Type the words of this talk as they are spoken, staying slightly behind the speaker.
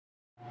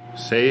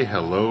Say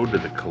hello to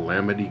the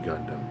Calamity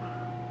Gundam.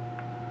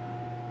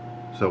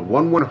 So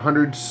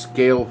 1/100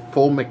 scale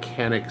full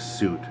mechanic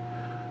suit.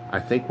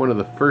 I think one of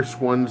the first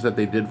ones that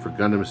they did for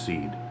Gundam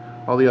Seed.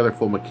 All the other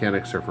full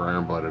mechanics are for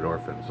Iron-Blooded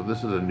Orphans, so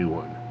this is a new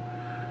one.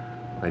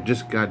 I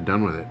just got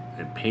done with it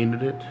and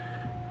painted it,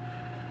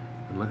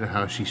 and look at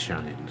how she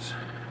shines.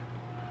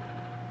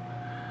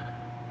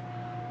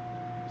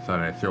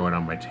 Thought I'd throw it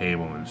on my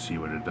table and see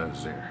what it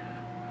does there.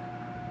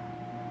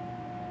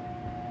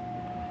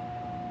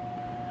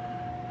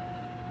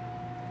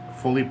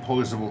 Fully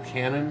posable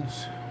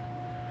cannons,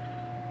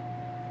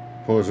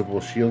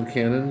 posable shield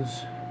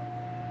cannons,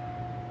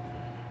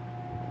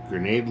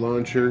 grenade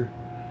launcher.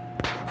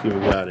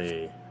 We've got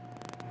a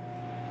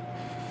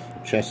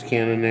chest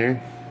cannon there.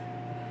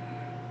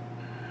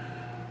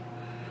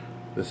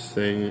 This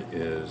thing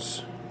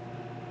is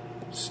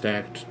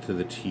stacked to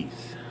the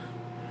teeth.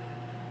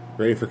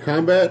 Ready for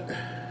combat?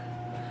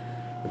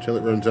 Until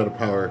it runs out of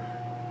power,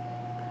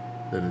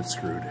 then it's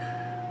screwed.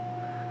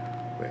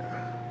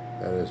 Yeah,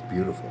 that is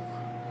beautiful.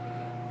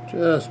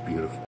 Just beautiful.